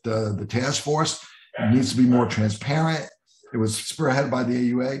aimed at the task force. It needs to be more transparent. It was spearheaded by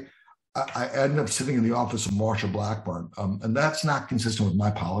the AUA. I ended up sitting in the office of Marsha Blackburn, and that's not consistent with my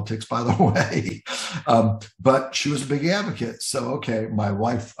politics, by the way. But she was a big advocate. So, okay, my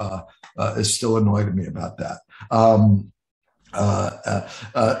wife is still annoyed at me about that.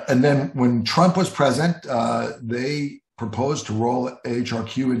 And then when Trump was president, they proposed to roll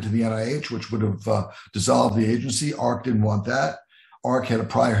AHRQ into the NIH, which would have dissolved the agency. AHRQ didn't want that. AHRQ had a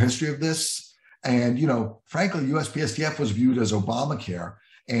prior history of this. And, frankly, USPSTF was viewed as Obamacare,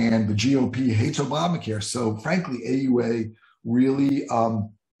 and the GOP hates Obamacare. So, frankly, AUA really,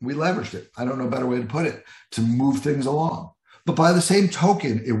 we leveraged it. I don't know a better way to put it, to move things along. But by the same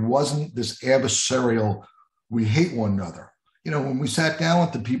token, it wasn't this adversarial, we hate one another. When we sat down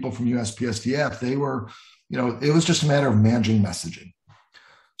with the people from USPSTF, they were, it was just a matter of managing messaging.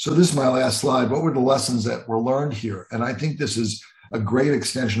 So this is my last slide. What were the lessons that were learned here? And I think this is a great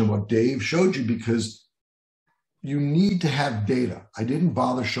extension of what Dave showed you, because you need to have data. I didn't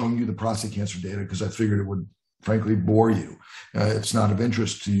bother showing you the prostate cancer data because I figured it would, frankly, bore you. It's not of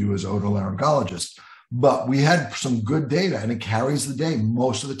interest to you as otolaryngologists. But we had some good data, and it carries the day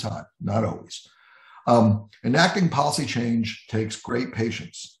most of the time, not always. Enacting policy change takes great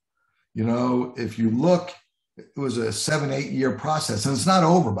patience. If you look, it was a 7-8 year process, and it's not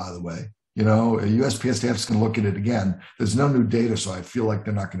over, by the way. USPSTF is going to look at it again. There's no new data, so I feel like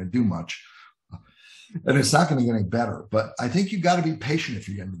they're not going to do much. And it's not going to get any better. But I think you've got to be patient if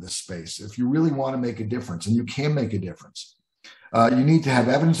you get into this space, if you really want to make a difference, and you can make a difference. You need to have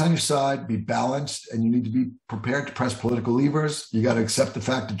evidence on your side, be balanced, and you need to be prepared to press political levers. You got to accept the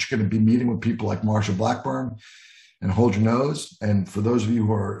fact that you're going to be meeting with people like Marsha Blackburn, and hold your nose. And for those of you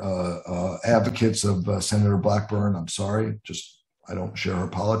who are advocates of Senator Blackburn, I'm sorry, I don't share her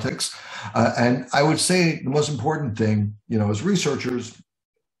politics. And I would say the most important thing, as researchers,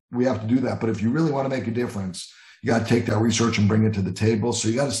 we have to do that. But if you really want to make a difference, you got to take that research and bring it to the table. So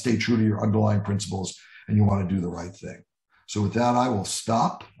you got to stay true to your underlying principles, and you want to do the right thing. So with that, I will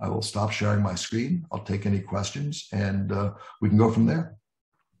stop. Sharing my screen. I'll take any questions, and we can go from there.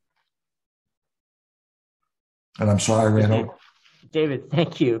 And I'm sorry I ran over. David,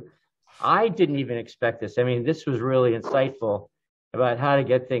 thank you. I didn't even expect this. I mean, this was really insightful about how to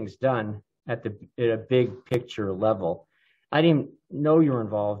get things done at a big picture level. I didn't know you were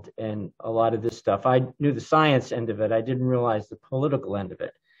involved in a lot of this stuff. I knew the science end of it. I didn't realize the political end of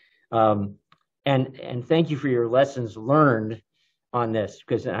it. And thank you for your lessons learned on this,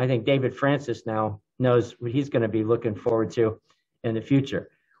 because I think David Francis now knows what he's going to be looking forward to in the future.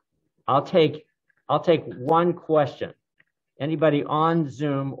 I'll take one question. Anybody on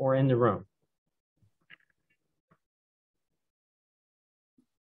Zoom or in the room?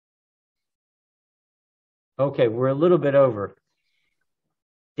 Okay, we're a little bit over.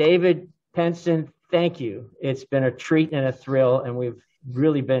 David Penson, thank you. It's been a treat and a thrill, and we've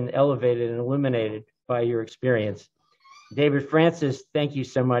really been elevated and illuminated by your experience. David Francis, thank you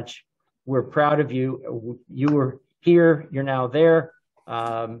so much. We're proud of you. You were here, you're now there.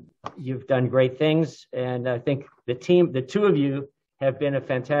 You've done great things, and I think the two of you have been a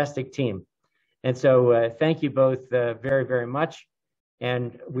fantastic team. And so thank you both very, very much,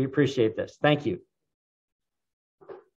 and we appreciate this. Thank you.